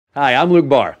Hi, I'm Luke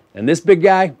Barr, and this big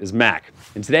guy is Mac.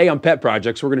 And today on Pet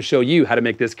Projects, we're going to show you how to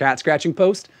make this cat scratching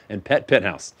post and pet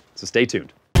penthouse. So stay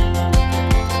tuned. Today,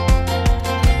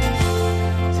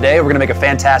 we're going to make a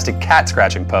fantastic cat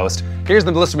scratching post. Here's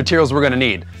the list of materials we're going to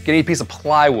need. You're going to need a piece of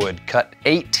plywood cut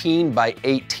 18 by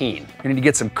 18. You're going to need to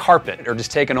get some carpet, or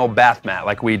just take an old bath mat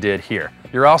like we did here.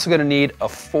 You're also going to need a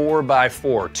 4 by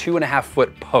 4, 2.5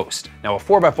 foot post. Now, a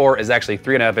 4 by 4 is actually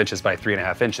 3.5 inches by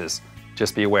 3.5 inches.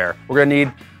 Just be aware. We're going to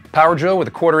need power drill with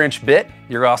a 1/4 inch bit.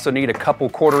 You're also need a couple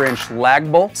 1/4 inch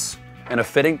lag bolts and a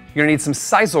fitting. You're gonna need some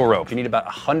sisal rope. You need about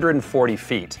 140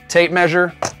 feet. Tape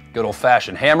measure, good old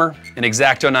fashioned hammer, an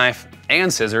X-Acto knife,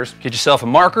 and scissors. Get yourself a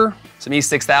marker, some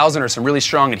E6000 or some really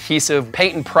strong adhesive,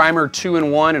 paint and primer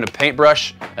 2-in-1, and a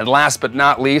paintbrush. And last but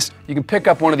not least, you can pick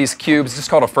up one of these cubes. It's just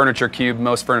called a furniture cube.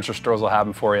 Most furniture stores will have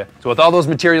them for you. So with all those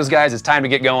materials, guys, it's time to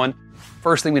get going.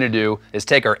 First thing we're gonna do is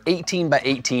take our 18 by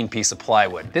 18 piece of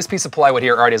plywood. This piece of plywood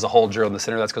here already has a hole drilled in the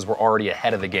center. That's because we're already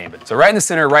ahead of the game. So right in the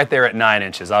center, right there at 9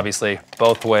 inches, obviously,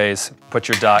 both ways, put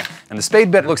your dot. And the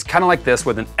spade bit looks kind of like this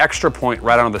with an extra point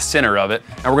right on the center of it.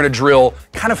 And we're gonna drill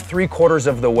kind of 3/4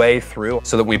 of the way through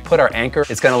so that when we put our anchor,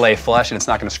 it's gonna lay flush and it's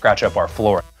not gonna scratch up our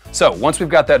floor. So once we've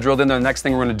got that drilled in there, the next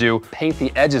thing we're gonna do, paint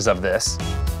the edges of this.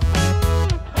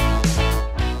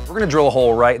 We're gonna drill a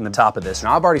hole right in the top of this.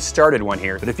 Now I've already started one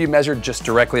here, but if you measured just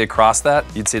directly across that,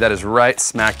 you'd see that is right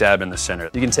smack dab in the center.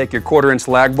 You can take your 1/4 inch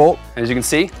lag bolt, and as you can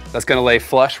see, that's gonna lay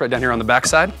flush right down here on the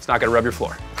backside. It's not gonna rub your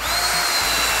floor.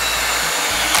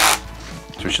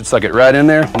 So we should suck it right in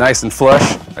there, nice and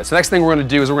flush. All right, so next thing we're gonna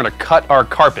do is we're gonna cut our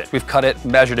carpet. We've cut it,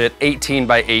 measured it 18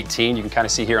 by 18. You can kind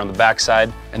of see here on the backside.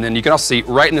 And then you can also see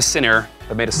right in the center,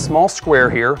 I've made a small square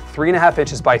here, 3.5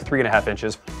 inches by 3.5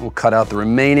 inches. We'll cut out the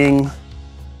remaining.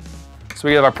 So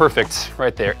we have our perfect,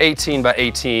 right there, 18 by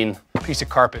 18 piece of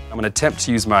carpet. I'm gonna attempt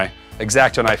to use my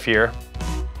X-Acto knife here.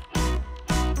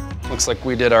 Looks like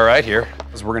we did all right here,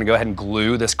 because we're gonna go ahead and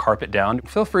glue this carpet down.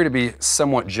 Feel free to be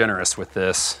somewhat generous with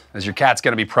this, as your cat's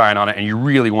gonna be prying on it and you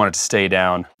really want it to stay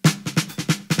down. I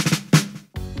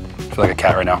feel like a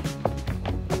cat right now.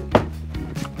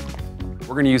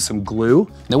 We're gonna use some glue.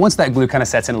 Now once that glue kind of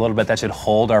sets in a little bit, that should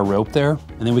hold our rope there,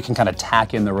 and then we can kind of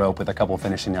tack in the rope with a couple of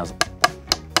finishing nails.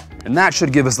 And that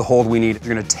should give us the hold we need.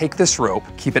 You're gonna take this rope,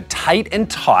 keep it tight and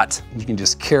taut, and you can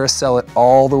just carousel it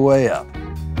all the way up.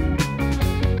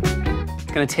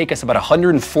 It's gonna take us about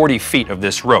 140 feet of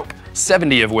this rope,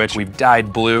 70 of which we've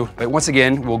dyed blue. But once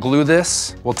again, we'll glue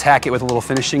this, we'll tack it with a little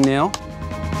finishing nail.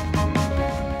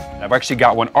 I've actually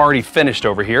got one already finished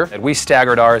over here. And we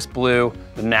staggered ours, blue,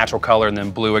 the natural color, and then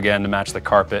blue again to match the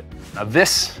carpet. Now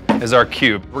this is our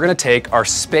cube. We're gonna take our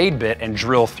spade bit and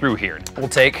drill through here. We'll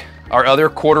take our other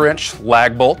 1/4 inch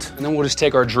lag bolt, and then we'll just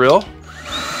take our drill.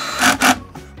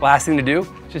 Last thing to do,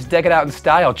 just deck it out in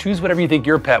style. Choose whatever you think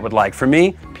your pet would like. For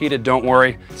me, PETA, don't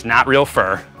worry, it's not real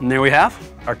fur. And there we have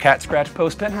our cat scratch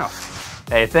post penthouse.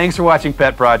 Hey, thanks for watching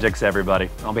Pet Projects, everybody.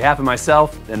 On behalf of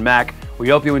myself and Mac, we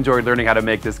hope you enjoyed learning how to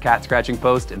make this cat scratching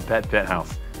post and pet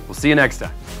penthouse. We'll see you next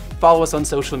time. Follow us on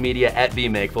social media at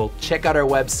Makeful. Check out our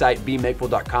website,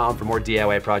 bemakeful.com, for more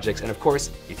DIY projects. And of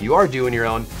course, if you are doing your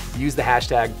own, use the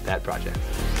hashtag PetProjects.